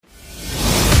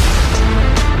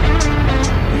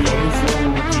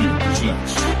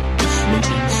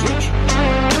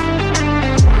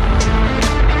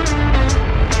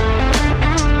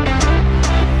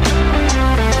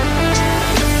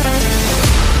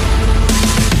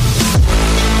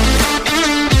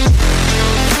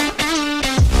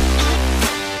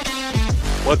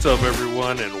What's up,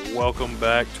 everyone, and welcome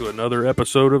back to another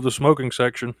episode of the Smoking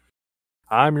Section.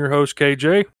 I'm your host,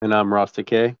 KJ. And I'm Rasta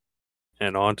K.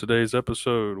 And on today's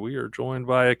episode, we are joined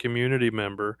by a community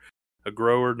member, a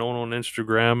grower known on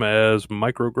Instagram as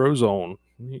Microgrowzone.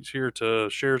 He's here to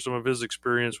share some of his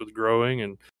experience with growing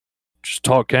and just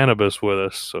talk cannabis with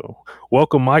us. So,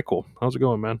 welcome, Michael. How's it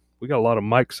going, man? We got a lot of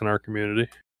mics in our community.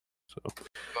 So,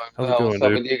 how's it going, what's up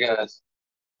dude? with you guys?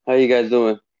 How you guys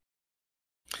doing?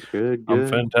 Good. I'm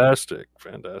fantastic.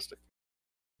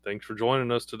 Thanks for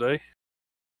joining us today.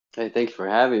 Hey, thanks for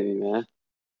having me, man.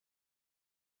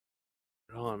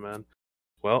 Right on, man.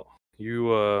 Well,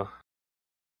 you're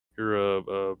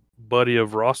a buddy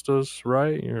of Rasta's,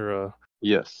 right?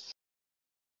 Yes.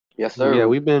 Yes, sir. Yeah,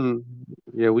 we've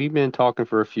been talking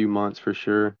for a few months for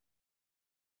sure.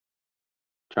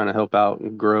 Trying to help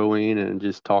out growing and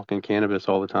just talking cannabis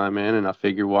all the time, man. And I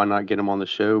figured why not get him on the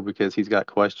show because he's got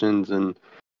questions and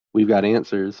we've got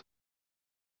answers.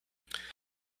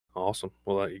 Awesome.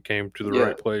 Well, you came to the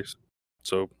right place.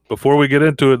 So before we get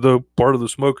into it, though, part of the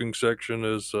smoking section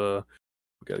is we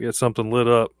got to get something lit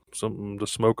up, something to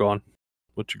smoke on.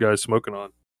 What you guys smoking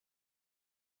on?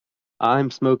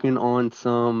 I'm smoking on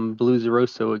some Blue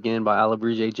Zeroso again by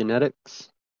Alabrige Genetics.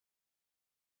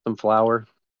 Some flower.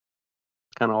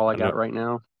 Kind of all I got right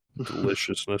now.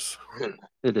 Deliciousness.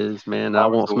 It is, man. I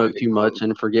won't smoke too much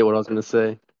and forget what I was going to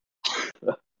say.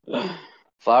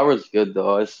 Flower's good,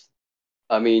 though.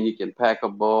 You can pack a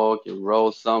bowl, you can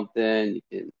roll something, you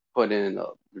can put in a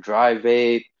dry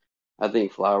vape. I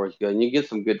think flower's good. And you get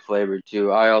some good flavor,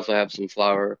 too. I also have some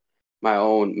flower, my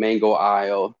own mango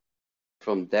isle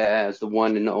from Daz, the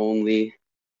one and only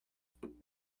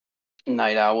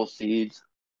Night Owl seeds.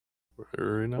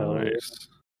 Very nice.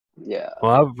 Yeah.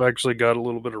 Well, I've actually got a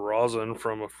little bit of rosin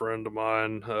from a friend of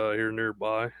mine here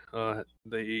nearby.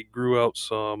 They grew out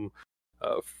some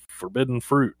forbidden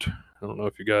fruit. I don't know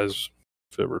if you guys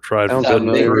have ever tried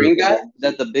forbidden fruit. Green guy? Is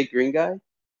that the big green guy?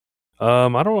 I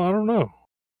don't know.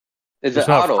 It's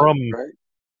not Otto, right?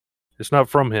 It's not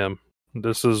from him.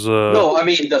 This is No, I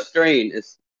mean the strain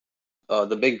is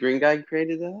the big green guy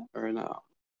created that or no?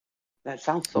 That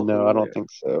sounds so familiar. I don't think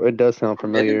so. It does sound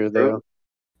familiar though.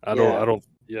 I don't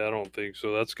think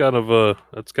so. That's kind of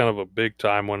a big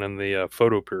time one in the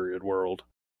photo period world.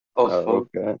 Oh,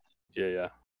 okay. Yeah.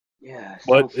 Yeah,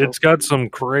 but it's got some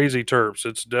crazy terps.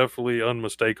 It's definitely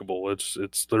unmistakable. It's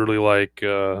literally like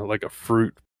a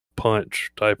fruit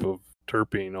punch type of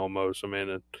terpene almost. I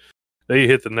mean, they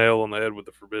hit the nail on the head with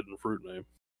the forbidden fruit name.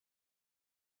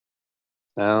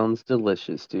 Sounds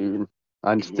delicious, dude.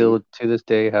 I'm still to this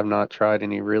day have not tried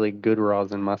any really good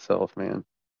rosin myself, man.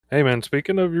 Hey, man,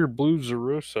 speaking of your Blue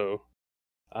Zeroso,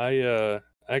 I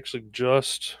actually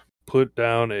just put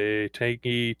down a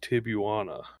tangy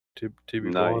Tibuana.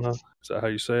 Tibuana? Nice. Is that how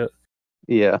you say it?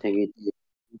 Yeah.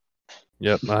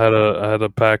 Yep, I had a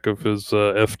pack of his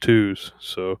F2s,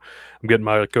 so I'm getting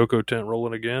my cocoa tent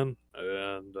rolling again,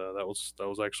 and that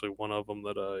was actually one of them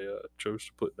that I chose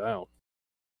to put down.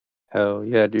 Hell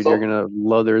yeah, dude! You're gonna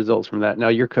love the results from that. Now,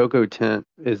 your cocoa tent,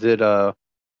 is it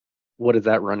what is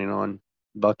that running on?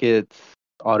 Buckets,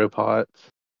 auto pots,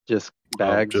 just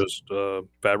bags? Just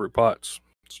fabric pots.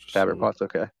 Fabric pots,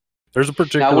 okay. There's a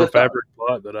particular fabric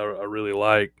pot that I really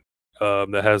like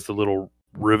that has the little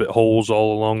rivet holes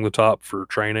all along the top for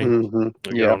training.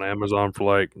 I get on Amazon for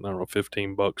like, I don't know,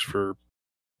 $15 for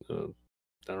I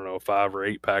don't know, a 5 or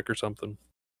 8 pack or something.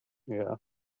 Yeah.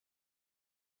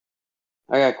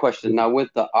 I got a question. Now with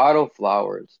the auto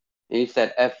flowers, and you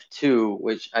said F2,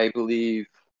 which I believe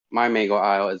my mango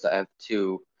isle is a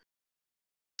F2.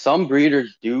 Some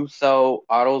breeders do sell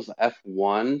autos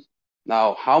F1s.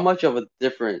 Now, how much of a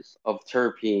difference of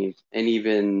terpenes and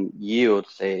even yield,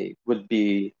 say, would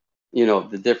be,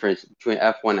 the difference between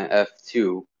F1 and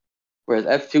F2? Whereas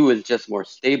F2 is just more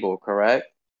stable, correct?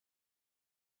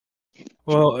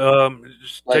 Well,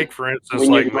 just take for instance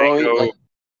like mango.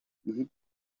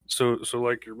 So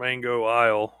like your mango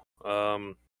isle,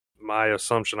 my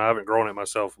assumption, I haven't grown it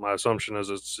myself. My assumption is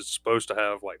it's supposed to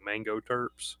have like mango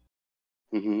terps.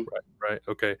 Right.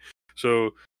 Okay.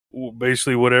 So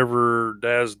basically, whatever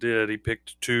Daz did, he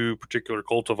picked 2 particular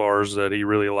cultivars that he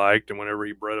really liked, and whenever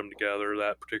he bred them together,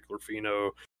 that particular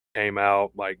pheno came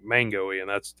out like mango-y, and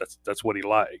that's what he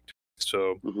liked.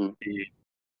 So he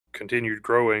continued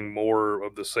growing more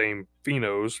of the same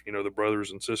phenos, the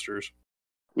brothers and sisters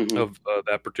of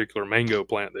that particular mango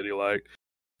plant that he liked.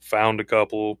 Found a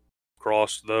couple,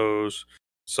 crossed those.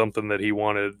 Something that he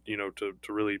wanted, to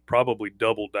really probably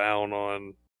double down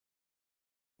on,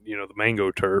 the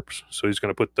mango terps. So he's going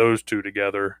to put those 2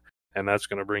 together, and that's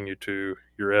going to bring you to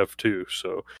your F2.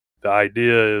 So the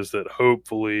idea is that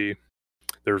hopefully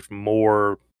there's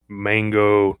more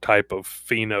mango type of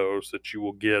phenos that you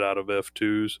will get out of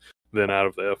F2s than out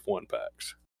of the F1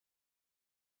 packs.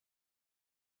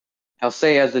 I'll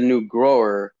say as a new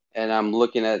grower, and I'm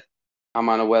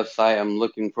on a website, I'm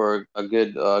looking for a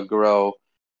good grow,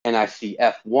 and I see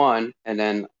F1, and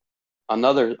then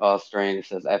another strain that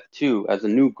says F2. As a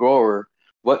new grower,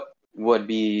 what would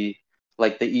be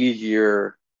like the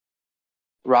easier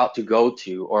route to go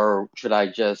to, or should I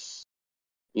just,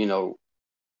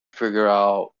 figure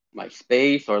out my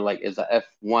space, or like is the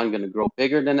F1 going to grow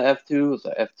bigger than the F2? Is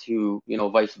the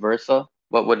F2, vice versa?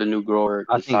 What would a new grower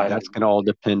I think decide that's on? going to all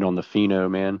depend on the pheno,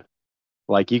 man.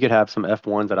 Like you could have some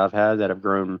F1s that I've had that have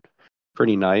grown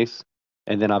pretty nice,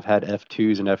 and then I've had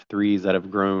F2s and F3s that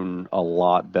have grown a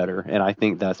lot better. And I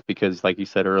think that's because, like you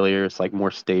said earlier, it's like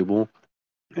more stable.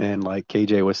 And like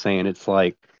KJ was saying, it's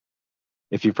like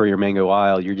if you for your mango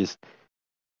isle, you're just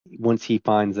once he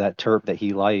finds that terp that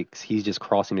he likes, he's just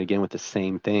crossing it again with the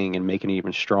same thing and making it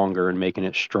even stronger and making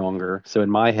it stronger. So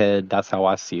in my head, that's how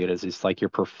I see it. Is it's like you're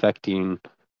perfecting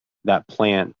that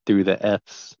plant through the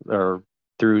Fs or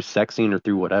through sexing or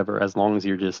through whatever, as long as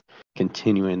you're just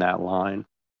continuing that line.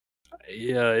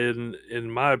 Yeah,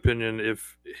 in my opinion,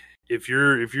 if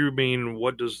you mean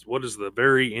what does the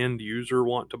very end user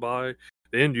want to buy?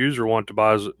 The end user want to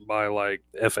buy like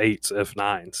F8s,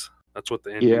 F9s. That's what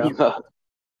the end user wants.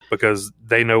 Because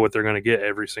they know what they're going to get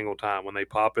every single time when they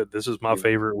pop it. This is my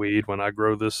favorite weed. When I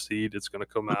grow this seed, it's going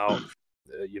to come out,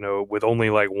 with only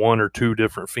like one or two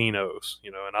different phenos,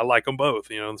 and I like them both,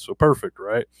 so perfect,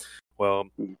 right? Well,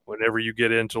 whenever you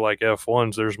get into like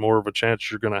F1s, there's more of a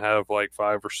chance you're going to have like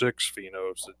 5 or 6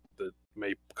 phenos that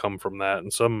may come from that,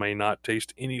 and some may not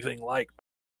taste anything like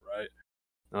that, right?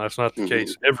 Now, that's not the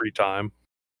case every time,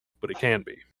 but it can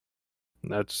be.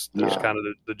 And that's kind of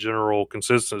the general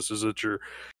consensus is that you're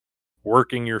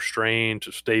working your strain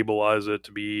to stabilize it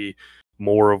to be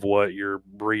more of what you're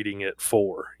breeding it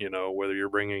for, whether you're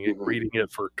breeding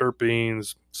it for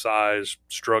terpenes, size,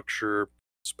 structure,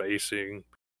 spacing,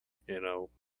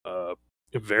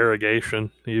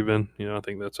 variegation even, I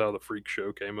think that's how the freak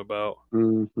show came about.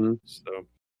 So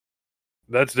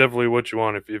that's definitely what you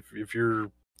want. If you're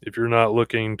not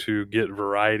looking to get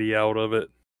variety out of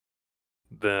it,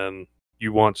 then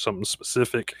you want something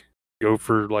specific, go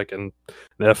for like an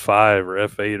F5 or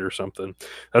F8 or something.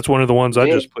 That's one of the ones I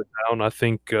just put down. I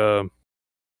think I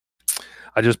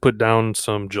just put down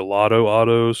some gelato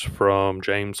autos from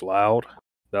James Loud.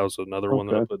 That was another one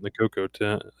that I put in the cocoa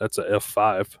tent. That's a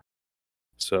F5.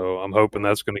 So I'm hoping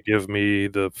that's going to give me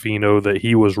the pheno that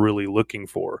he was really looking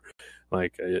for.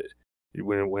 Like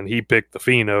when he picked the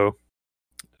pheno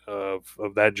of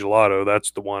that gelato,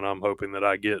 that's the one I'm hoping that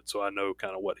I get, so I know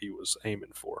kind of what he was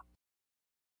aiming for.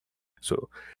 So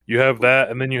you have that,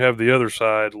 and then you have the other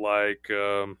side, like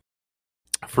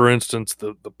for instance,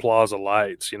 the Plaza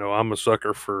Lights. I'm a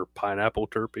sucker for pineapple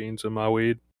terpenes in my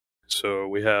weed. So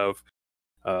we had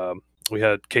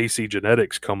KC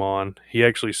Genetics come on. He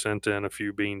actually sent in a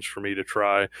few beans for me to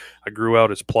try. I grew out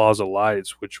his Plaza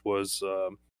Lights, which was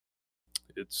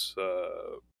it's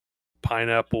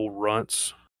pineapple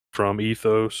runts from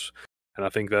Ethos, and I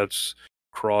think that's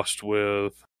crossed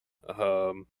with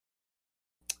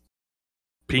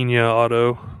Pina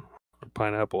Auto or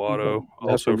Pineapple Auto,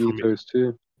 also from Ethos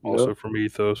too. Also from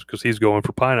Ethos, because he's going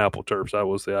for pineapple terps. That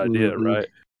was the idea, right?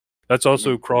 That's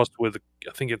also crossed with,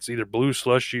 I think it's either blue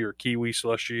slushy or kiwi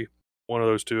slushy. One of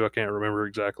those two. I can't remember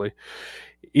exactly.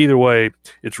 Either way,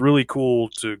 it's really cool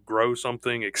to grow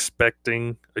something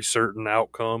expecting a certain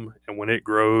outcome, and when it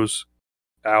grows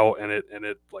out and it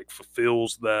like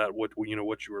fulfills that what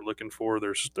you were looking for,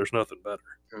 there's nothing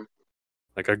better.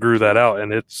 Like I grew that out,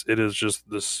 and it is just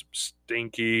this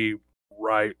stinky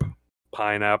ripe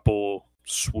pineapple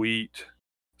sweet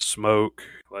smoke.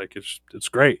 Like it's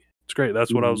great. It's great.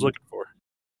 That's what I was looking for.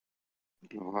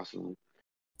 Awesome.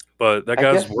 But that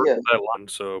guy's working that line,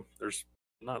 so there's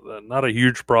not a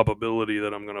huge probability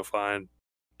that I'm going to find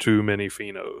too many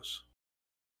phenos.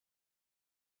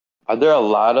 Are there a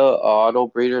lot of auto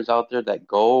breeders out there that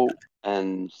go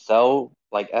and sell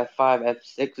like F5,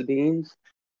 F6 beans?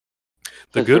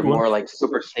 The good ones, more like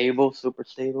super stable. So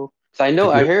I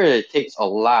know I hear it takes a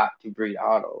lot to breed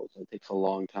autos. It takes a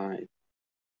long time.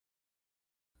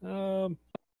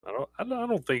 I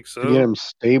don't think so. To get them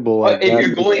stable, if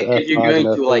you're going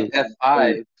to like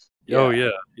F5. Oh yeah.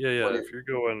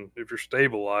 If you're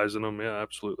stabilizing them, yeah,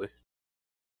 absolutely.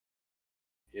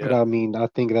 Yeah. But I mean, I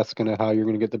think that's how you're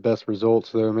gonna get the best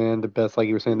results, though, man. The best, like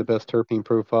you were saying, the best terpene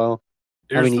profile.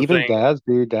 Here's even Daz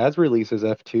releases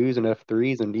F2s and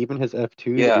F3s, and even his F2s,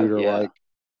 dude, are like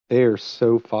they are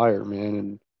so fire, man.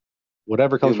 And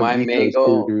Whatever comes Dude, from my Ethos too,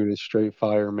 mango, dude, is straight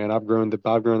fire, man. I've grown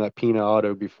that peanut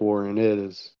auto before, and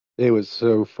it was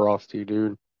so frosty,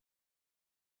 dude.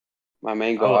 my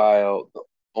mango I, aisle. The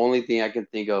only thing I can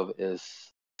think of is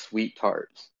sweet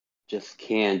tarts, just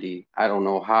candy. I don't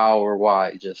know how or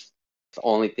why. Just the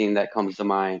only thing that comes to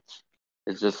mind.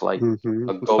 It's just like a It's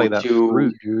like that go-to.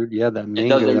 fruit, dude. Yeah, that It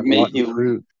mango, doesn't that make rotten you.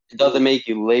 fruit. It doesn't make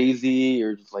you lazy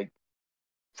or just like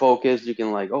focused. You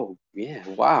can like, oh yeah,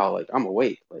 wow, like I'm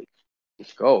awake. Like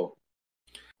let's go.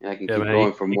 And I can yeah, keep man,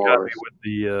 going for you got more. me with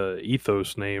the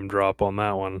Ethos name drop on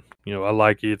that one. I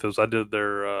like Ethos. I did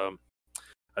was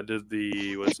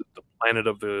it the Planet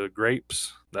of the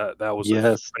Grapes? That was a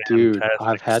Yes, dude,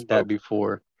 I've fantastic had that smoke.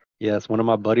 before. Yes, one of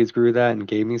my buddies grew that and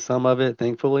gave me some of it,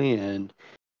 thankfully, and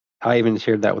I even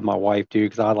shared that with my wife, dude,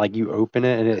 because I like you open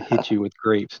it and it hits you with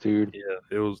grapes, dude.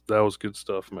 Yeah, that was good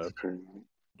stuff, man.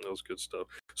 That was good stuff.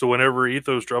 So whenever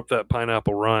Ethos dropped that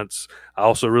pineapple runts, I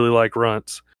also really like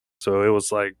runts. So it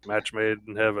was like match made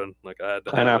in heaven. Like I had to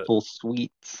have it. Pineapple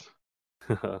sweets.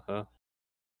 That's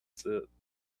it.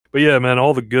 But yeah, man,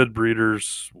 all the good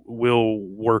breeders will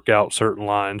work out certain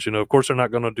lines. Of course, they're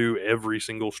not going to do every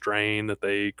single strain that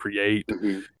they create.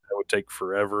 Mm-hmm. That would take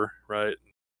forever, right?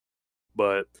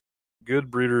 But good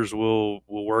breeders will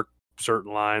work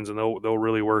certain lines, and they'll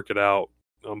really work it out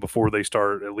before they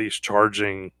start at least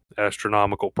charging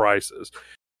astronomical prices.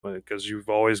 Because you've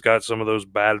always got some of those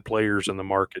bad players in the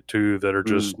market too that are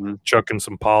just Mm-hmm. chucking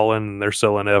some pollen and they're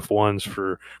selling F1s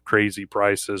for crazy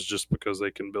prices just because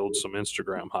they can build some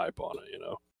Instagram hype on it.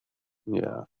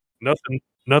 Yeah. Nothing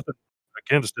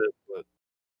against it, but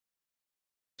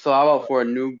So how about for a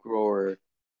new grower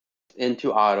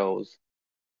into autos?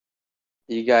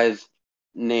 You guys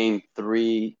name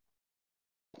three,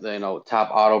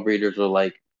 top auto breeders are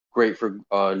like great for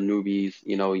newbies.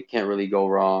 You can't really go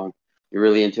wrong. You're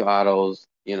really into autos.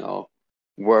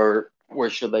 Where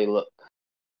should they look?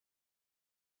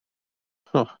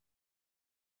 Huh.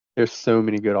 There's so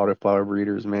many good autoflower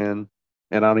breeders, man.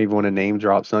 And I don't even want to name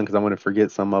drop some because I'm going to forget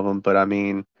some of them. But I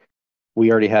mean,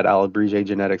 we already had Alabrige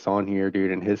Genetics on here,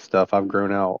 dude, and his stuff I've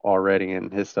grown out already,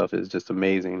 and his stuff is just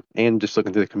amazing. And just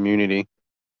looking through the community.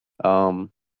 Um,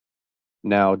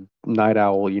 Now, Night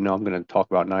Owl, I'm going to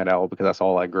talk about Night Owl because that's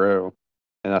all I grow,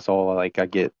 and that's all I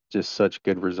get just such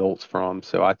good results from.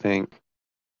 So I think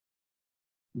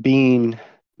being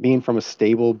being from a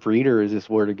stable breeder is just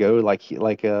where to go.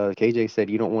 KJ said,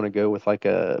 you don't want to go with like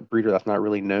a breeder that's not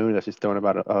really known, that's just throwing a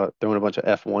bunch of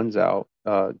F1s out.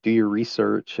 Do your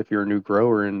research if you're a new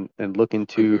grower and look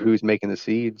into Mm-hmm. who's making the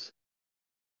seeds.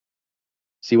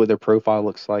 See what their profile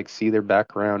looks like, see their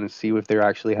background, and see if they're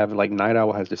actually having like Night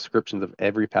Owl has descriptions of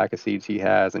every pack of seeds he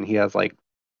has, and he has like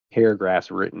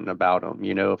paragraphs written about them,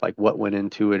 of like what went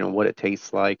into it and what it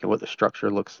tastes like and what the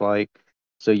structure looks like.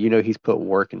 So he's put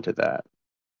work into that.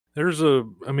 there's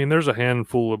a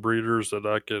handful of breeders that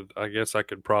I guess I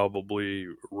could probably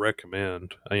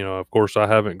recommend. Of course, I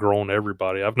haven't grown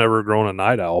everybody. I've never grown a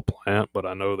night owl plant, but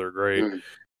I know they're great.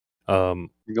 You're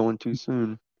going too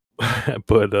soon.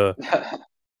 But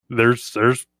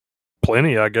there's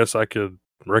plenty I guess I could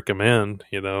recommend.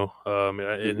 It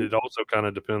also kind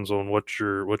of depends on what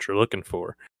you're looking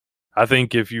for. I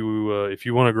think if you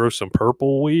want to grow some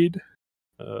purple weed,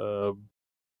 uh,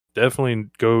 definitely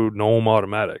go Gnome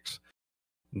Automatics.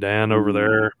 Dan over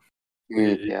there,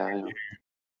 Yeah.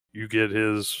 you get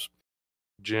his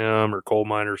Gem or Coal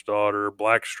Miner's Daughter.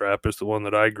 Blackstrap is the one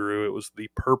that I grew. It was the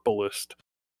purplest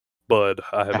bud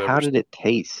I have How ever did seen. it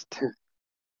taste?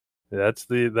 That's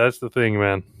the thing,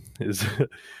 man. Is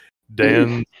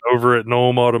Dan over at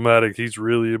Gnome Automatic? He's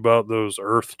really about those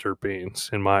earth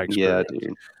terpenes, in my Yeah, experience.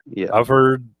 dude. Yeah. I've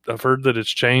heard that it's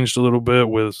changed a little bit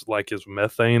with like his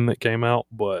methane that came out,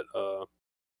 but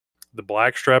the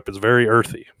Blackstrap is very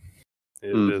earthy.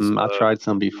 It is. I tried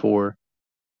some before,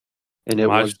 and it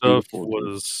My was stuff beautiful,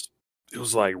 dude.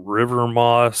 was like river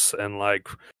moss and like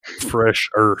fresh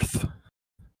earth.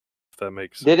 If that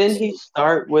makes sense. Didn't he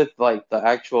start with like the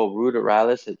actual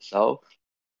ruderalis itself?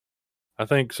 I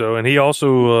think so, and he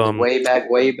also Like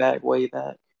way back.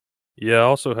 yeah,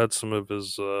 also had some of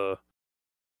his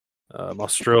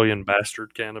Australian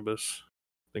bastard cannabis.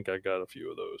 I think I got a few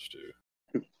of those too.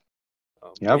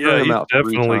 Yeah, I've Yeah, grown them he's out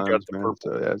three definitely got times, the man. purple.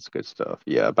 So that's good stuff.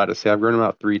 Yeah, about to say I've grown them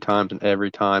out three times, and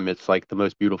every time it's like the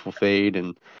most beautiful fade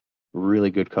and really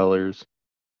good colors.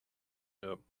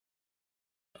 Yep.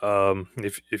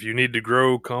 If you need to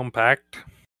grow compact,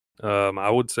 I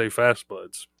would say fast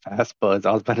buds. Fast buds.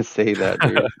 I was about to say that,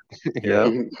 dude. Yeah,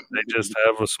 Yep. they just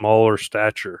have a smaller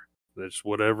stature. It's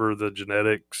whatever the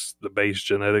base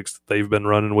genetics that they've been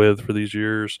running with for these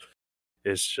years.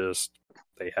 It's just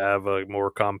they have a more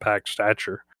compact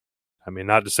stature. I mean,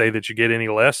 not to say that you get any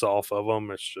less off of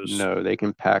them. It's just no, they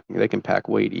can pack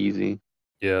weight easy.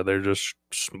 Yeah, they're just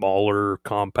smaller,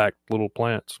 compact little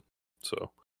plants.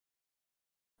 So,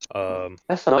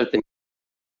 that's another thing.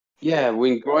 Yeah,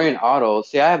 when growing auto,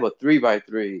 see, I have a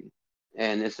 3x3,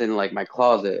 and it's in like my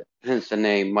closet. Hence the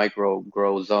name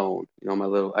Microgrowzone. You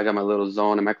know, I got my little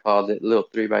zone in my closet, little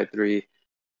 3x3.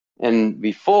 And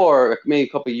before, maybe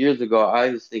a couple of years ago, I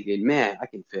was thinking, man, I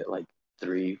can fit like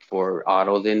 3, 4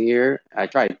 autos in here. I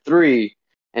tried 3,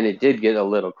 and it did get a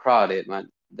little crowded.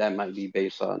 That might be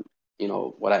based on,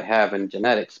 what I have in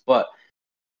genetics. But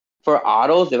for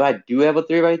autos, if I do have a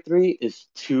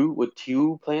 3x3, would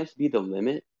 2 plants be the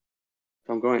limit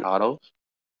if I'm growing autos?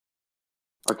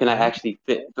 Or can I actually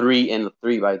fit 3 in the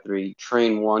 3x3,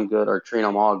 train one good or train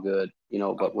them all good,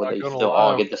 but would they still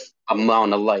all get this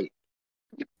amount of light?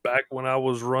 Back when I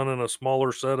was running a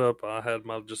smaller setup, I had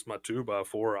my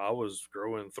 2x4. I was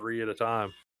growing 3 at a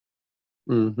time.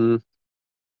 Mm-hmm.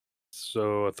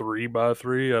 So a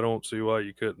 3x3, I don't see why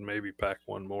you couldn't maybe pack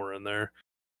one more in there.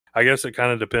 I guess it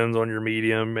kind of depends on your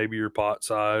medium, maybe your pot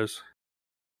size.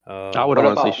 I would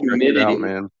honestly stretch it out,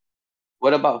 man.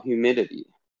 What about humidity?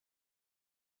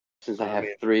 Since I have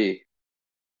 3.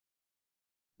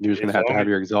 You're just going to have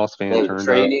your exhaust fan turned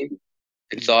up.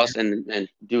 Exhaust and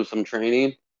do some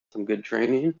training, some good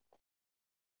training.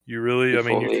 You really, I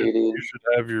mean, you should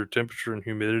have your temperature and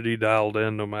humidity dialed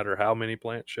in no matter how many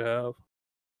plants you have.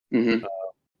 Mm-hmm.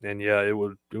 And yeah, it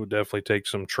would definitely take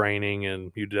some training,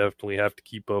 and you definitely have to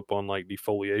keep up on like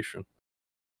defoliation.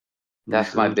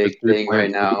 That's my big thing right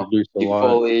now.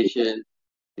 Defoliation.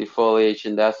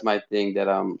 That's my thing that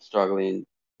I'm struggling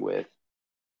with.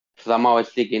 Because I'm always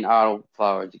thinking auto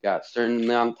flowers. You got a certain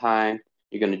amount of time.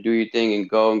 You're going to do your thing and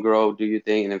go and grow, do your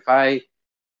thing. And if I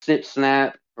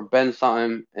snap or bend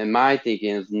something, and my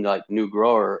thinking is like new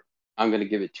grower, I'm going to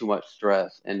give it too much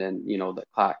stress. And then, the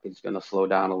clock is going to slow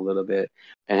down a little bit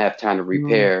and have time to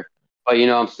repair. But,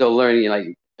 I'm still learning.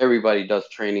 Like everybody does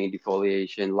training,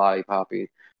 defoliation, lollipopping.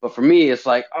 But for me, it's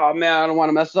like, oh, man, I don't want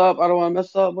to mess up.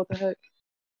 What the heck?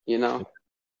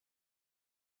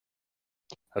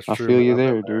 That's I true. feel you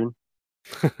there, dude.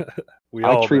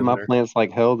 I treat my plants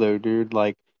like hell, though, dude.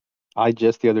 Like,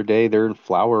 the other day, they're in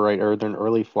flower, they're in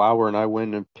early flower, and I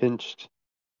went and pinched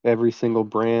every single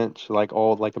branch, like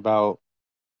about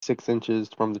 6 inches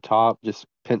from the top, just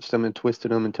pinched them and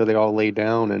twisted them until they all lay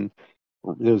down. And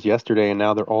it was yesterday, and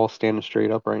now they're all standing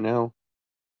straight up right now.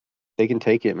 They can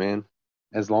take it, man,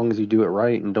 as long as you do it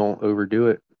right and don't overdo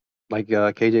it. Like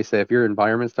KJ said, if your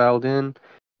environment's dialed in,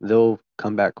 they'll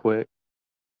come back quick.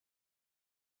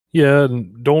 Yeah,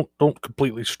 and don't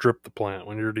completely strip the plant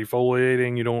when you're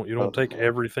defoliating. You don't take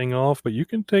everything off, but you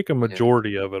can take a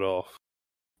majority of it off.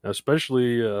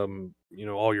 Especially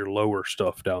all your lower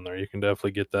stuff down there. You can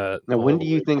definitely get that. Now, when do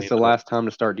you think is the last time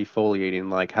to start defoliating?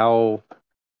 Like how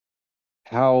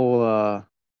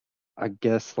I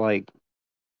guess like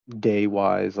day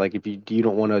wise, like if you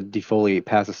don't want to defoliate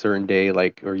past a certain day,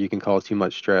 like, or you can cause too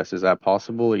much stress, is that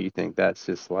possible, or you think that's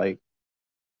just like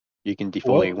you can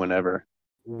defoliate whenever?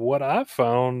 What I've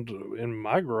found in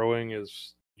my growing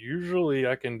is usually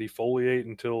I can defoliate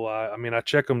until I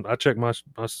check my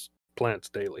plants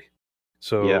daily.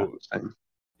 So yeah,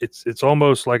 it's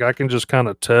almost like I can just kind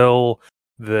of tell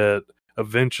that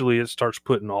eventually it starts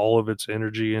putting all of its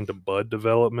energy into bud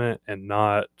development and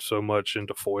not so much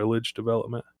into foliage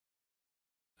development,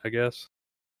 I guess.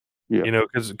 Yeah.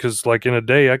 Because like in a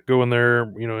day I could go in there,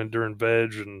 and during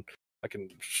veg, and I can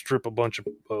strip a bunch of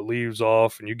leaves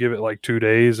off, and you give it like 2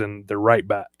 days and they're right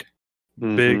back.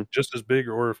 Big, just as big,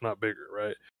 or if not bigger,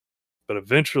 right? But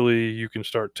eventually you can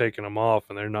start taking them off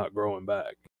and they're not growing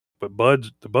back. But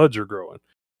the buds are growing,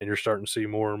 and you're starting to see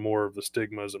more and more of the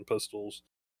stigmas and pistils,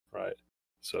 right?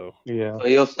 So yeah. So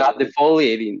you'll stop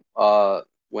defoliating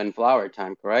when flower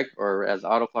time, correct? Or as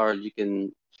autoflowers, you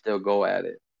can still go at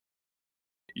it.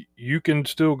 You can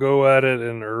still go at it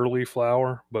in early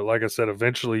flower, but like I said,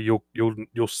 eventually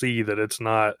you'll see that it's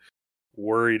not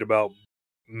worried about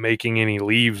making any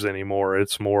leaves anymore.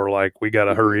 It's more like we got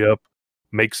to hurry up,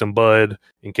 make some bud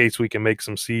in case we can make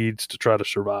some seeds to try to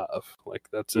survive. Like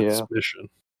that's its mission.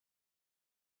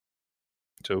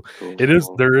 So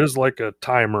there is like a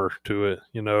timer to it.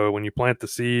 When you plant the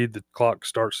seed, the clock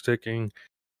starts ticking.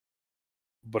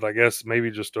 But I guess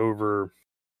maybe just over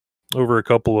a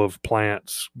couple of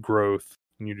plants growth,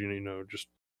 just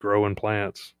growing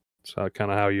plants. It's kind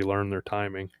of how you learn their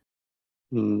timing,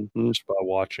 just by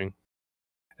watching.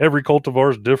 Every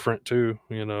cultivar is different too.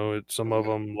 Some of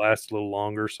them last a little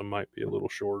longer, some might be a little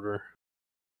shorter.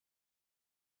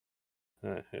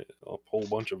 A whole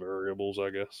bunch of variables, I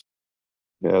guess.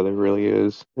 Yeah, there really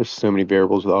is. There's so many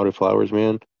variables with autoflowers,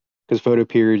 man. Because photo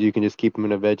periods, you can just keep them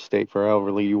in a veg state for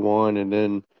however long you want, and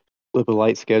then flip a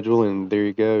light schedule, and there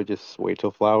you go. Just wait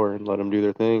till flower and let them do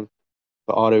their thing.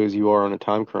 The autos, you are on a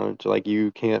time crunch. Like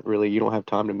you can't really, you don't have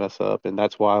time to mess up, and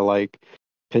that's why I like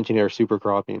pinching air super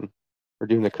cropping or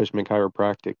doing the Cushman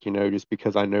chiropractic. Just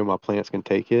because I know my plants can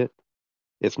take it.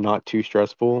 It's not too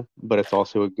stressful, but it's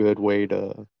also a good way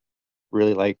to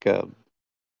really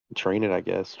train it, I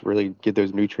guess. Really get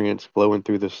those nutrients flowing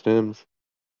through the stems.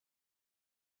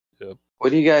 Yep. What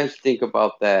do you guys think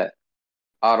about that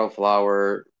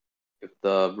autoflower? If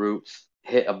the roots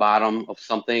hit a bottom of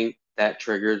something, that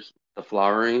triggers the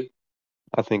flowering.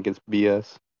 I think it's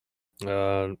BS.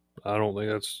 I don't think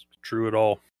that's true at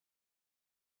all.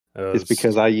 It's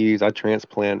because I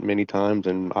transplant many times,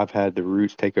 and I've had the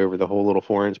roots take over the whole little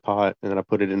 4-inch pot, and then I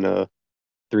put it in a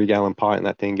 3-gallon pot, and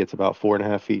that thing gets about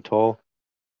 4.5 feet tall.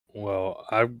 Well,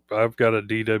 I've got a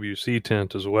DWC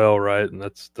tent as well, right? And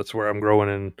that's where I'm growing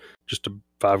in just a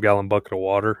 5-gallon bucket of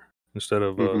water instead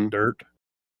of dirt.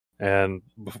 And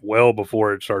well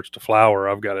before it starts to flower,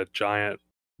 I've got a giant,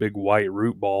 big white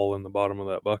root ball in the bottom of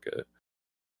that bucket.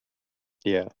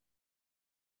 Yeah.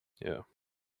 Yeah.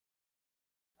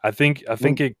 I think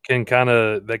it can kind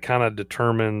of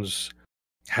determines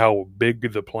how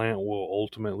big the plant will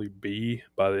ultimately be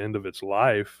by the end of its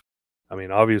life. I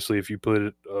mean, obviously, if you put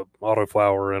an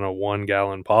autoflower in a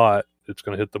 1-gallon pot, it's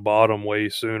going to hit the bottom way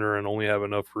sooner and only have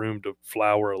enough room to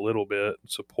flower a little bit,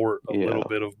 support a little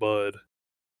bit of bud,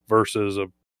 versus a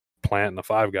plant in a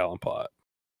 5-gallon pot.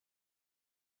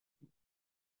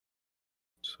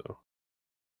 So,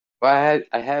 well,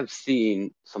 I have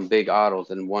seen some big autos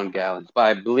in 1 gallon, but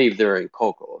I believe they're in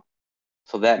cocoa,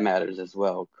 so that matters as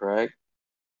well, correct?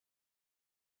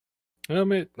 I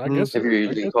mean, I guess if you're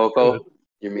using cocoa,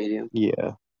 your medium.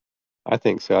 Yeah, I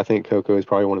think so. I think cocoa is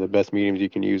probably one of the best mediums you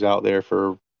can use out there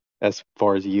for as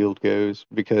far as yield goes,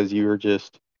 because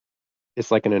it's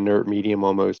like an inert medium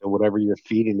almost, and whatever you're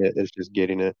feeding it is just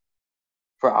getting it.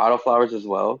 For autoflowers as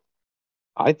well?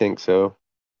 I think so.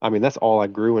 I mean, that's all I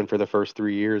grew in for the first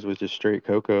 3 years was just straight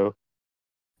cocoa.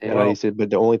 And I used to, but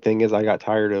the only thing is I got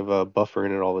tired of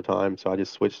buffering it all the time, so I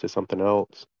just switched to something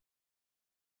else.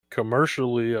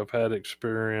 Commercially, I've had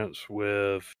experience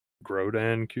with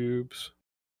Grodan cubes,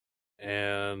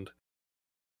 and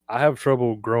I have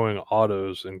trouble growing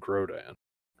autos in Grodan.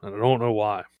 And I don't know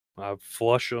why. I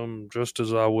flush them just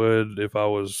as I would if I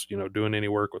was, doing any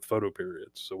work with photo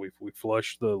periods. So we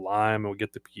flush the lime and we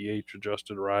get the pH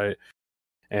adjusted right.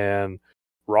 And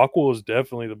Rockwool is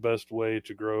definitely the best way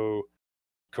to grow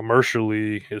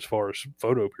commercially as far as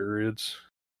photo periods.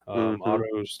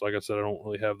 Autos, like I said, I don't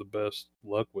really have the best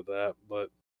luck with that. But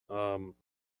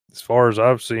as far as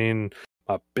I've seen,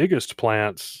 my biggest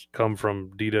plants come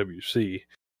from DWC,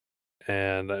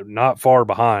 and not far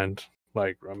behind.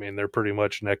 Like, I mean, they're pretty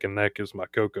much neck and neck as my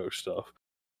cocoa stuff.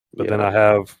 But then I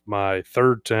have my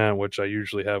third tent, which I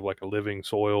usually have like a living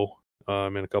soil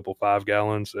in a couple 5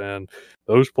 gallons, and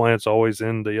those plants always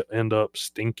end up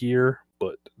stinkier,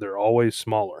 but they're always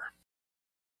smaller.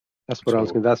 That's what I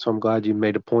was. That's why I'm glad you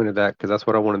made a point of that, because that's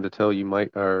what I wanted to tell you,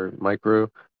 Micro,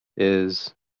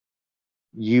 is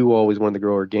you always wanted to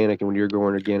grow organic, and when you were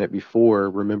growing organic before,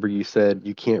 remember you said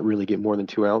you can't really get more than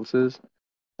 2 ounces,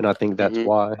 and I think that's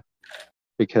why,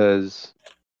 because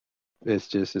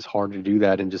it's hard to do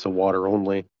that in just a water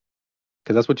only,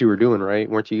 because that's what you were doing, right?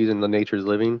 Weren't you using the Nature's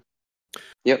Living?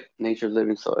 Yep, Nature's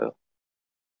Living soil.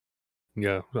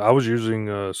 Yeah, I was using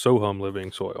Sohum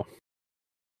Living soil,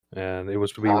 and it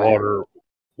was to be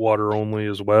water only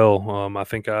as well. I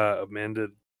think I amended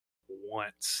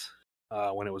once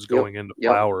when it was going into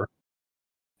flower,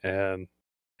 and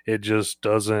it just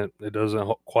doesn't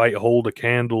quite hold a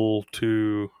candle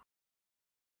to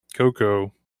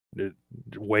cocoa,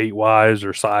 weight wise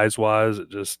or size wise. It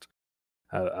just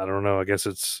I don't know. I guess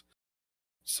it's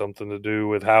something to do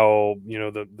with how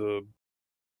the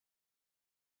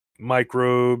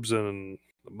microbes and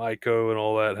the myco and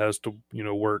all that has to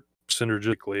work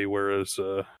synergistically, whereas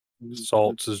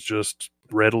salts is just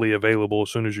readily available as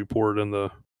soon as you pour it in the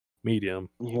medium.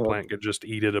 The plant could just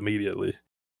eat it immediately,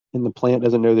 and the plant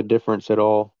doesn't know the difference at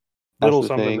all. That's little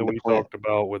something that we talked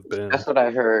about with Ben. That's what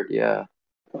I heard. Yeah.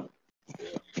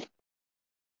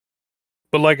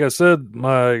 But like I said,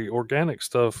 my organic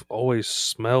stuff always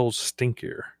smells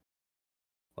stinkier.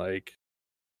 Like,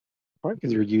 right,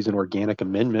 because you're using organic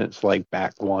amendments like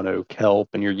back guano, kelp,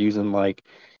 and you're using like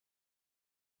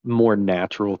more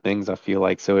natural things, I feel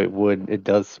like. So it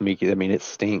does smell. I mean, it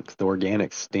stinks. The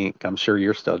organics stink. I'm sure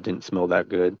your stuff didn't smell that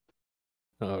good.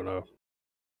 Oh no.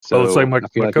 So well, it's like my I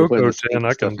feel like cocoa you're putting the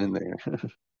tin. stuff in there.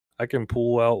 I can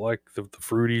pull out like the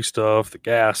fruity stuff, the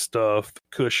gas stuff, the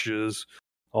cushes,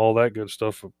 all that good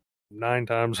stuff. 9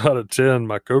 times out of 10,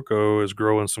 my cocoa is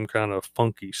growing some kind of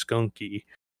funky, skunky.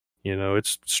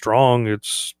 It's strong.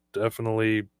 It's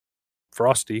definitely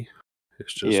frosty.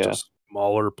 It's just a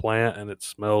smaller plant, and it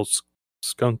smells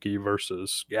skunky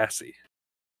versus gassy.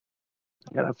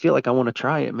 God, I feel like I want to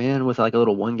try it, man, with like a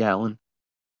little 1 gallon,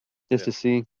 just to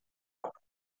see.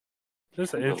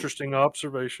 It's an interesting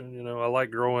observation. I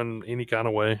like growing any kind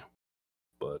of way,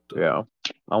 but yeah,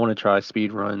 I want to try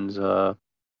Speedrun's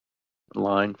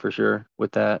line for sure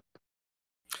with that.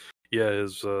 Yeah,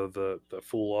 is the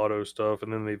full auto stuff,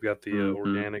 and then they've got the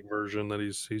organic version that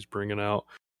he's bringing out.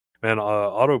 Man,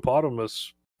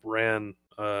 Autopotamus ran.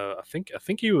 I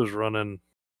think he was running.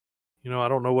 I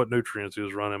don't know what nutrients he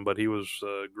was running, but he was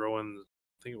growing.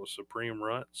 I think it was Supreme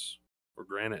Ruts or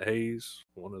Granite Haze,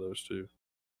 one of those two.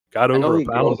 Got over a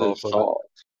pound off of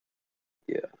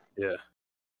it. Yeah.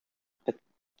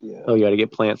 Yeah. Oh, you got to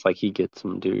get plants like he gets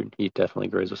them, dude. He definitely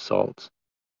grows with salts.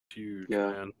 Huge,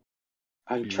 man.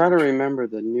 I'm trying to remember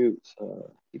the news.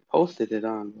 He posted it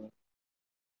on.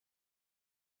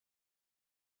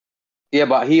 Yeah,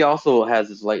 but he also has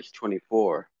his lights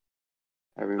 24.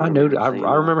 I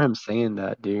remember him saying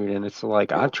that, dude, and it's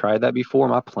like I've tried that before.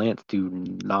 My plants do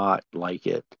not like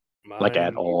it, like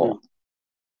at all.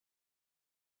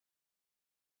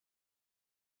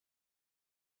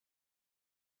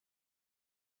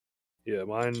 Yeah,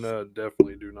 mine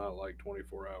definitely do not like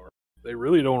 24-hour. They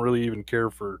really don't even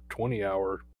care for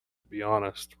 20-hour, to be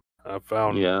honest. I've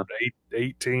found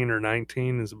 18 or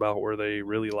 19 is about where they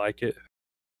really like it.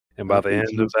 And by the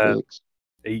end of that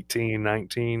 18,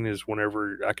 19 is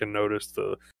whenever I can notice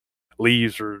the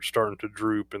leaves are starting to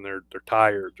droop and they're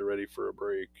tired. They're ready for a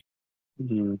break.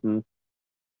 Mm-hmm.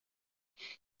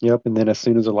 Yep, and then as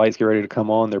soon as the lights get ready to come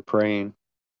on, they're praying.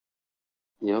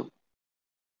 Yep.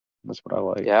 That's what I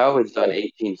like. Yeah, I always done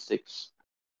 18.6.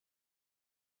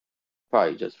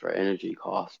 Probably just for energy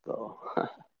cost, though.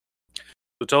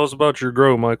 So tell us about your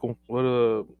grow, Michael.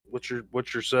 What's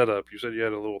your setup? You said you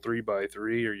had a little 3x3,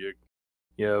 or you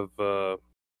have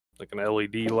like an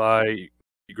LED light.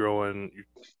 You're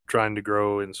trying to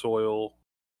grow in soil.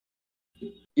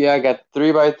 Yeah, I got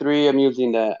 3x3. I'm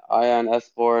using the Ion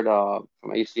S board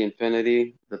from AC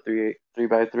Infinity, the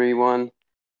 3x3 one.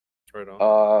 Right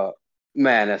on.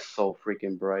 Man, that's so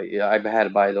freaking bright. Yeah, I had to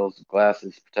buy those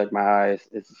glasses to protect my eyes.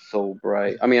 It's so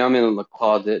bright. I mean, I'm in the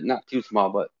closet, not too small,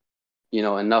 but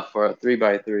enough for a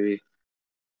 3x3.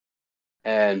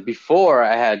 And before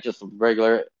I had just a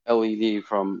regular LED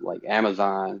from like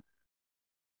Amazon.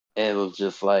 And it was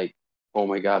just like, oh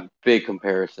my God, big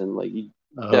comparison. Like you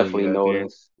definitely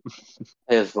notice.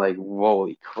 It's like,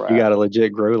 holy crap. You got a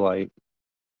legit grow light.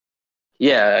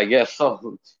 Yeah, I guess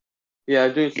so. Yeah,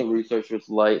 I'm doing some research with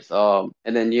lights. And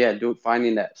then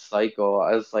finding that cycle.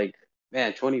 I was like,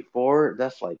 man, 24,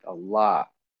 that's like a lot,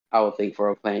 I would think, for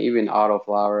a plant, even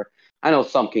autoflower. I know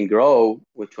some can grow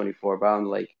with 24, but I'm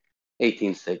like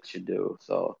 18.6 should do.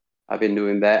 So I've been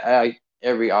doing that.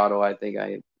 Every auto I think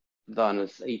I've done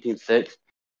is 18.6.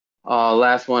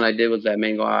 Last one I did was that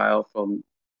Mango Isle from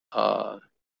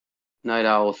Night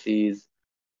Owl Seas.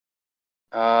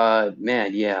 Man,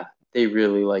 yeah, they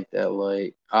really like that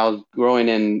light. I was growing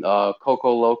in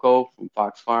Coco Loco from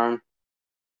Fox Farm.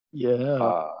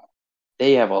 Yeah.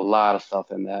 They have a lot of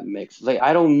stuff in that mix. Like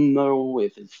I don't know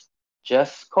if it's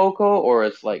just cocoa or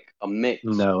it's like a mix.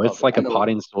 No, it's like a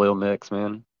potting soil mix,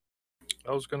 man.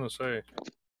 I was gonna say,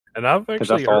 and I've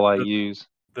actually that's all I heard use.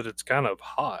 that it's kind of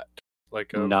hot.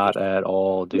 Like not at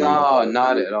all, dude. No,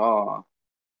 not at all.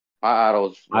 My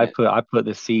autos. I put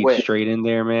the seeds straight in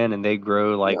there, man, and they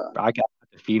grow like I got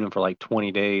to feed them for like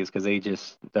 20 days because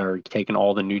they're taking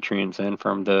all the nutrients in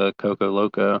from the Coco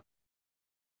Loco.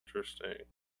 Interesting.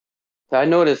 So I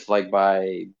noticed like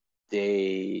by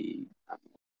day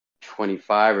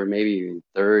 25 or maybe even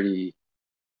 30,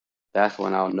 that's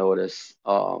when I'll notice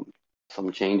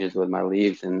some changes with my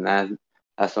leaves, and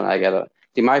that's when I gotta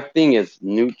see. My thing is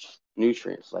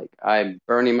nutrients. Like I'm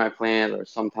burning my plants, or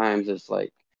sometimes it's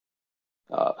like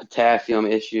potassium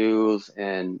issues,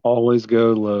 and always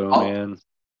go low, man.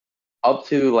 Up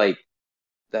to like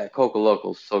that Coco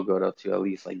Loco's so good up to at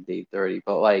least like day 30.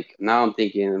 But like now I'm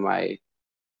thinking, am I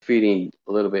feeding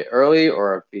a little bit early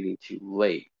or feeding too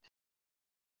late?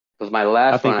 Because my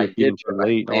last one, I did too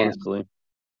late, honestly.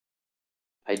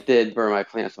 I did burn my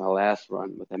plants my last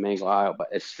run with the Mango Isle, but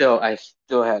I still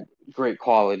had great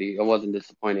quality. I wasn't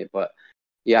disappointed, but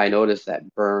yeah, I noticed that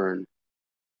burn.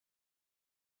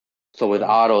 So with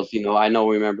autos, I know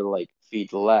we remember to like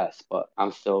feed less, but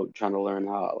I'm still trying to learn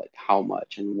how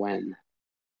much and when.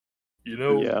 You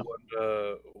know Yeah.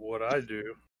 what I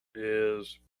do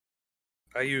is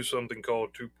I use something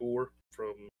called 2-Pour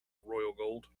from Royal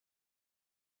Gold,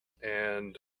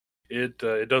 and it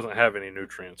doesn't have any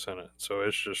nutrients in it, so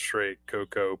it's just straight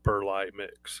cocoa perlite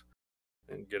mix,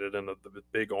 and get it in the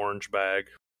big orange bag.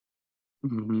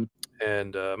 Hmm.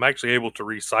 And I'm actually able to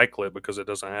recycle it because it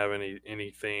doesn't have any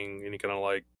kind of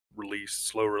like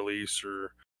slow release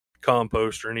or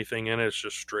compost or anything in it. It's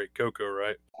just straight cocoa,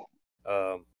 right?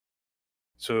 Um,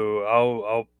 so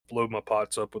I'll load my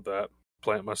pots up with that,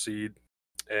 plant my seed,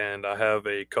 and I have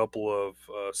a couple of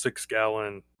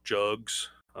 6-gallon jugs.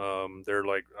 They're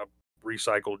like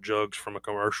recycled jugs from a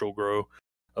commercial grow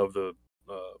of the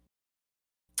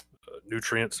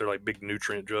nutrients. They're like big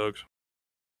nutrient jugs,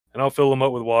 and I'll fill them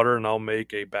up with water, and I'll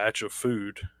make a batch of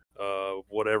food,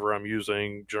 whatever I'm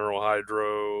using, General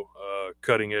Hydro,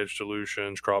 cutting edge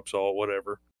solutions, crop salt,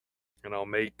 whatever. And I'll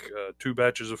make 2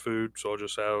 batches of food, so I'll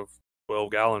just have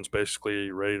 12 gallons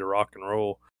basically ready to rock and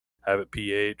roll. Have it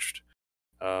pH'd.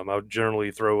 I would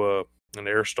generally throw an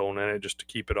air stone in it just to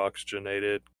keep it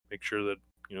oxygenated, make sure that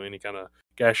any kind of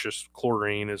gaseous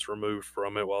chlorine is removed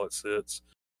from it while it sits.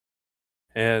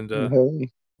 And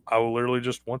Hey. I will literally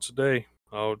just once a day,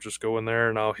 I'll just go in there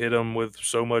and I'll hit them with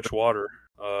so much water.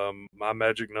 My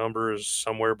magic number is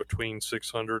somewhere between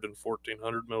 600 and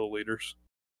 1400 milliliters.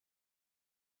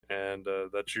 And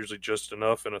that's usually just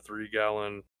enough in a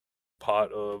 3-gallon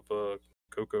pot of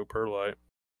cocoa perlite.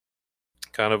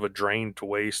 Kind of a drain to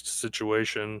waste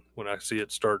situation when I see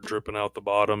it start dripping out the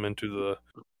bottom into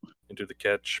the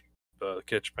catch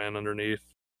pan underneath.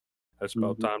 That's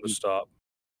about time to stop.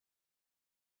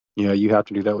 Yeah, you have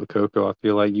to do that with cocoa. I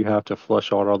feel like you have to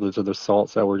flush out all those other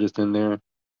salts that were just in there.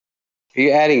 Are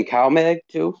you adding cow mag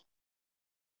too?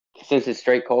 Since it's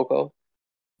straight cocoa?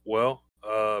 Well,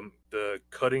 the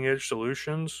cutting edge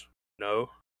solutions, no,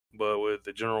 but with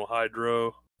the General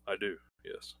Hydro, I do.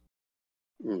 Yes.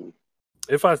 Mm.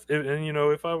 If I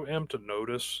am to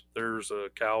notice there's a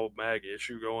cow mag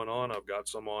issue going on, I've got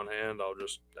some on hand. I'll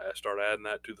just start adding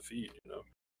that to the feed.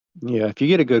 Yeah, if you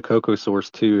get a good cocoa source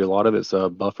too, a lot of it's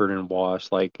buffered and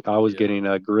washed. Like I was Yeah, getting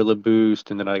a Gorilla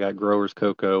Boost, and then I got Growers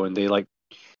Cocoa, and they like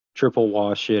triple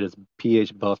wash it. It's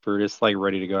pH buffered. It's like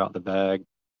ready to go out the bag.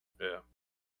 yeah.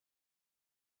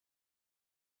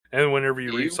 And whenever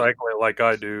you Do you? recycle it like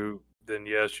I do, then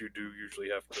yes, you do usually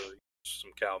have to use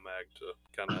some cow mag to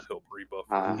kind of help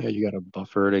rebuffer it. Yeah, you got to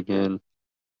buffer it again.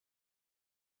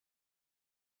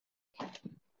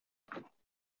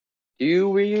 Do you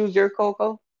reuse your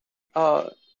cocoa,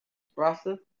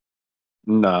 Rasta?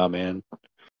 Nah, man.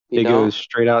 You don't?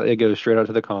 It goes straight out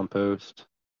to the compost.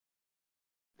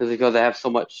 Is it because they have so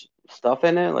much stuff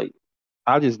in it, like,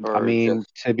 I or mean,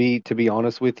 just? to be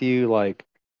honest with you, like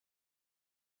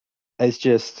it's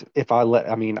just if I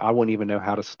mean, I wouldn't even know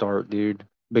how to start, dude,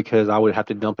 because I would have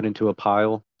to dump it into a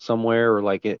pile somewhere or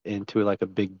like it into like a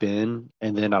big bin,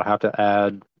 and then I'd have to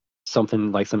add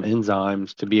something like some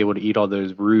enzymes to be able to eat all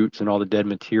those roots and all the dead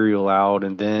material out,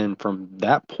 and then from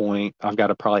that point, I've got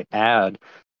to probably add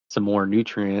some more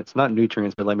nutrients, not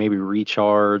nutrients, but like maybe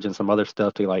recharge and some other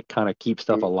stuff to like kind of keep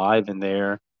stuff Mm. alive in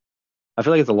there. I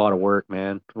feel like it's a lot of work,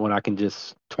 man, when I can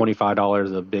just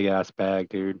 $25 a big ass bag,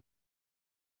 dude.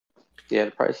 Yeah,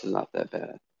 the price is not that bad.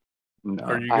 Are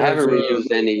No. you I guys? haven't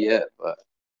reused any yet, but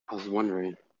I was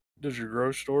wondering. Does your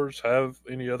grocery stores have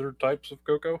any other types of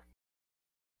cocoa?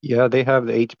 Yeah, they have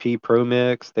the HP Pro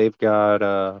Mix. They've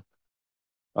got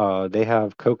they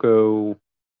have cocoa.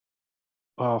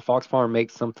 Fox Farm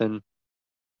makes something.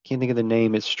 Can't think of the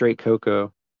name. It's straight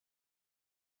cocoa.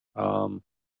 Um,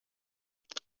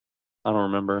 I don't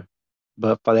remember,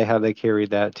 but they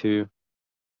carried that too.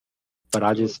 But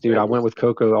I I feel like just, dude, they I always. went with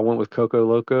cocoa. I went with Coco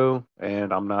Loco,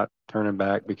 and I'm not turning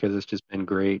back because it's just been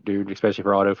great, dude. Especially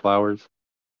for auto flowers.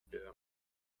 Yeah.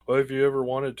 Well, if you ever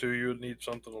wanted to, you would need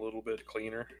something a little bit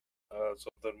cleaner,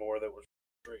 something more that was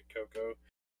straight cocoa.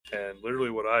 And literally,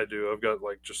 what I do, I've got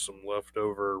like just some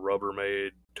leftover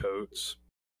Rubbermaid totes,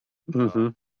 uh, Mm-hmm.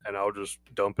 and I'll just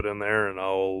dump it in there and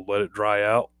I'll let it dry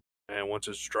out. And once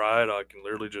it's dried, I can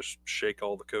literally just shake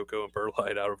all the cocoa and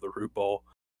perlite out of the root ball,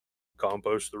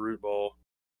 compost the root ball,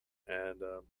 and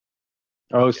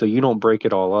Oh, yeah, so you don't break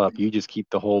it all up. You just keep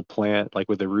the whole plant like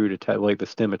with the root attached, like the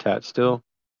stem attached still.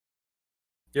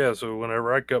 yeah. So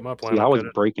whenever I cut my See, plant, I was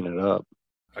breaking it up.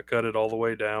 I cut it all the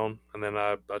way down, and then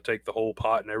I take the whole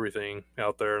pot and everything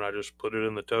out there, and I just put it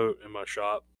in the tote in my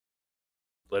shop,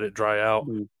 let it dry out.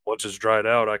 Mm. Once it's dried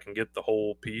out, I can get the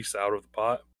whole piece out of the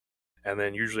pot, and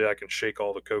then usually I can shake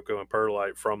all the cocoa and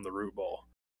perlite from the root ball.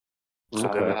 So then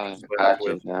Okay. I'm just left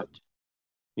Gotcha, with gotcha.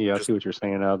 Yeah, I see what you're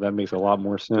saying now. That makes a lot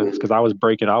more sense because I was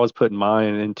putting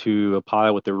mine into a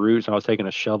pile with the roots, and I was taking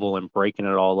a shovel and breaking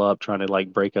it all up, trying to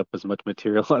like break up as much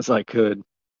material as I could.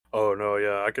 Oh no,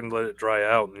 yeah, I can let it dry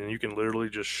out, and you can literally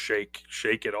just shake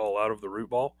it all out of the root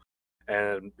ball,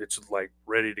 and it's like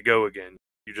ready to go again.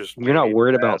 You just You're not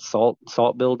worried about salt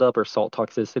buildup or salt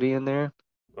toxicity in there?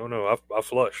 Oh no, I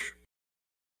flush.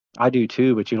 I do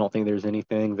too, but you don't think there's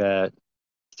anything that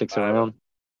sticks around?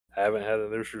 I haven't had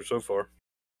an issue so far,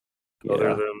 Yeah.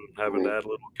 other than having to add a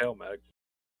little cow mag.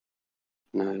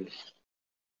 Nice.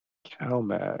 Cow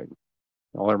mag.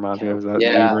 All that reminds me of that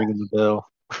Yeah. dude ringing the bell.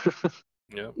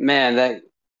 Yeah. Man,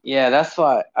 that's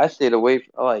why I stayed away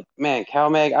from, like, man, cow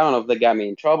mag, I don't know if they got me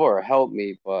in trouble or helped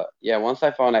me, but yeah, once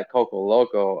I found that Coco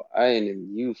Loco, I didn't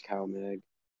even use cow mag.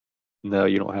 No,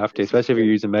 you don't have to, especially if you're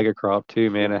using mega crop too,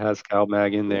 man. It has cow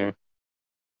mag in there.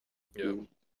 Yeah.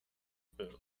 Yeah.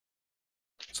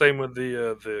 Same with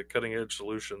the cutting edge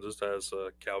solutions. This has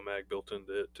cow mag built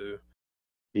into it too.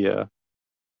 Yeah.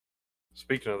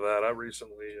 Speaking of that, I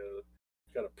recently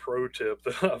got a pro tip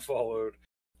that I followed.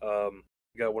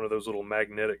 Got one of those little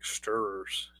magnetic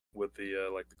stirrers with the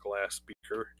like the glass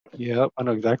beaker. Yep, I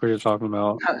know exactly what you're talking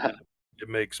about. It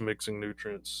makes mixing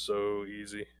nutrients so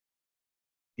easy.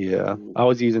 Yeah, I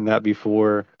was using that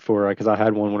before for because I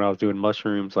had one when I was doing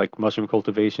mushrooms, like mushroom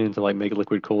cultivation to like make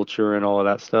liquid culture and all of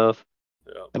that stuff.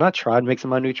 Yeah. And I tried mixing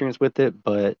my nutrients with it,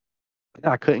 but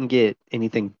I couldn't get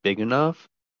anything big enough.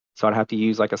 So I'd have to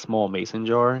use like a small mason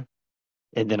jar,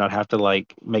 and then I'd have to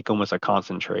like make almost a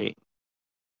concentrate.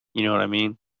 You know what I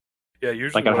mean? Yeah,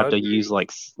 usually Like I'd what have I to do, use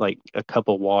like a cup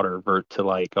of water vert to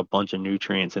like a bunch of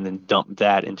nutrients, and then dump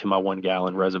that into my 1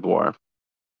 gallon reservoir.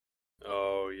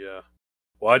 oh yeah.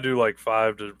 Well, I do like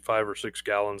 5 or 6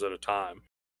 gallons at a time.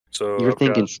 So You're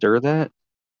thinking stir that?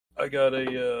 I got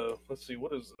a let's see,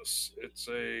 what is this? It's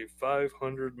a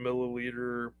 500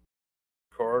 milliliter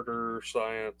Carter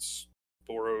Science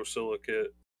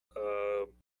borosilicate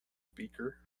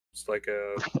beaker. It's like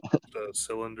a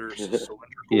cylinder.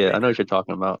 Yeah, I know beaker. what you're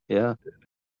talking about. Yeah.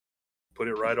 Put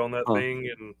it right on that thing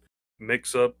and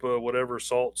mix up whatever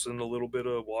salts in a little bit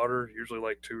of water, usually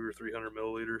like 200 or 300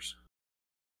 milliliters.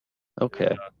 Okay.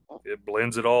 And, it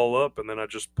blends it all up, and then I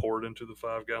just pour it into the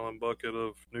 5 gallon bucket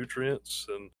of nutrients,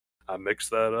 and I mix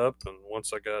that up. And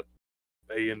once I got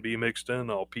A and B mixed in,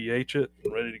 I'll pH it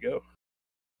and ready to go.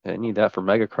 I need that for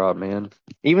megacrop, man.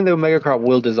 Even though megacrop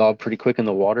will dissolve pretty quick in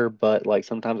the water, but like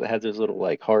sometimes it has those little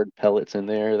like hard pellets in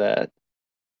there that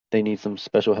they need some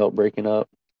special help breaking up.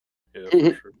 Yeah, for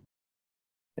sure.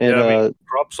 And yeah, I mean,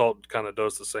 crop salt kind of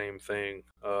does the same thing,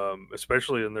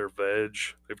 especially in their veg.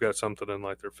 They've got something in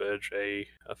like their veg A,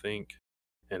 I think,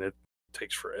 and it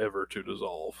takes forever to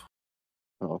dissolve.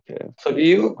 Okay. So do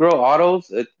you grow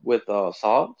autos with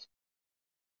salts?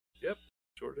 Yep,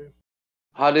 sure do.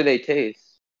 How do they taste?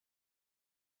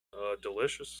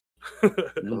 Delicious.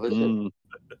 Delicious.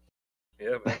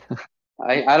 Yeah, man.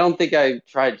 I don't think I've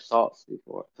tried salts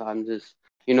before. So I'm just,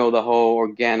 the whole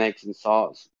organics and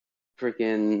salts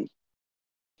freaking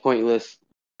pointless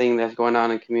thing that's going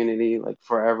on in community, like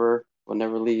forever, will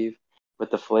never leave,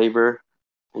 with the flavor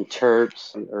and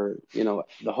terps or,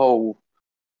 the whole.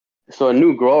 So a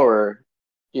new grower,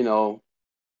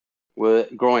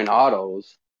 with growing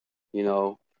autos,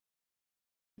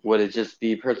 would it just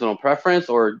be personal preference,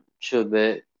 or should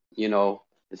it,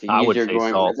 is it I would easier say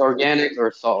growing salt. with organics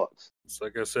or salts? It's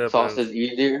like I said, Salts man. is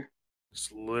easier.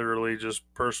 It's literally just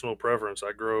personal preference.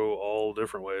 I grow all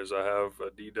different ways. I have a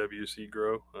DWC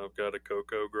grow. I've got a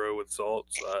cocoa grow with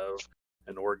salts. I have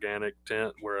an organic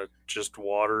tent where I just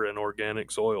water and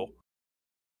organic soil.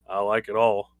 I like it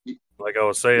all. Like I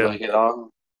was saying, You like it all?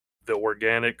 the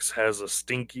organics has a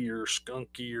stinkier,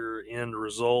 skunkier end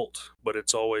result, but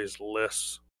it's always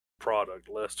less product,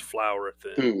 less flower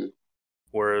thin.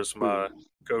 Whereas my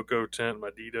cocoa tent, my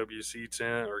DWC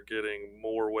tent are getting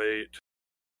more weight.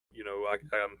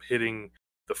 I'm hitting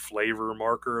the flavor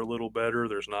marker a little better.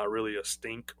 There's not really a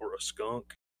stink or a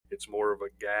skunk. It's more of a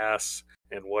gas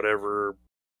and whatever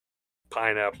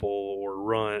pineapple or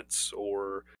runts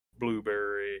or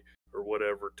blueberry or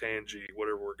whatever tangy,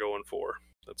 whatever we're going for.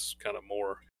 That's kind of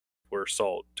more where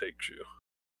salt takes you.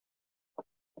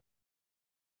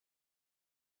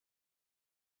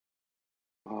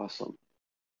 Awesome.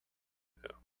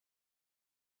 Yeah.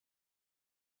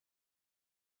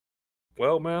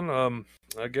 Well, man,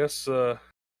 I guess we're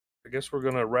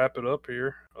gonna wrap it up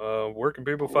here. Where can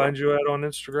people find you at on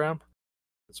Instagram?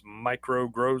 It's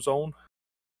Microgrowzone.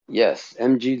 Yes,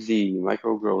 MGZ,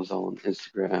 Microgrowzone,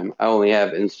 Instagram. I only have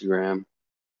Instagram.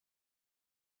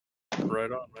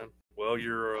 Right on, man. Well,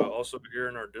 you're also here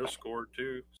in our Discord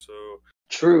too, so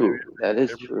True, that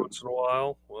is every true. once in a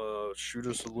while, shoot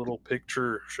us a little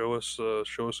picture. Show us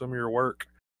some of your work.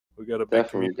 We got a big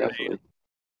community. Definitely.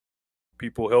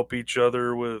 People help each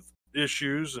other with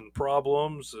issues and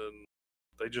problems, and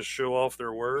they just show off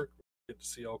their work. We get to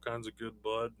see all kinds of good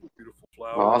bud, and beautiful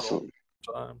flowers all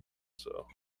the time. So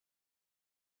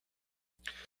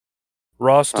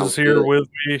Ross is here with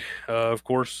me. Of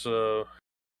course,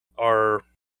 our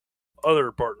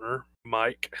other partner,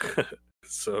 Mike.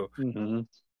 So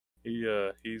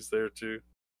he's there too.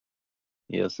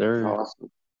 Yes, sir. Awesome.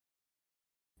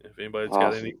 If anybody's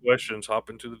got any questions, hop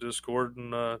into the Discord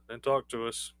and talk to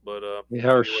us. But or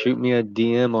anyway. shoot me a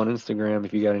DM on Instagram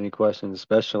if you got any questions.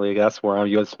 Especially that's where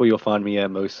you'll find me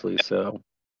at mostly. So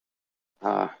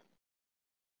that's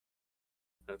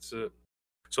it.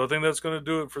 So I think that's going to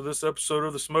do it for this episode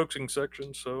of the smoking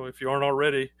section. So if you aren't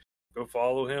already, go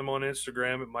follow him on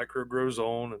Instagram at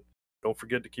Microgrowzone, and don't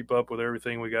forget to keep up with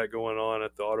everything we got going on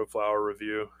at the Autoflower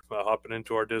Review by hopping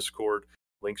into our Discord.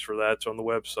 Links for that's on the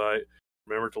website.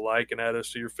 Remember to like and add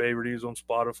us to your favorites on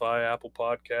Spotify, Apple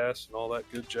Podcasts, and all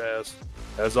that good jazz.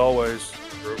 As always,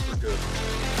 grow for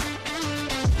good.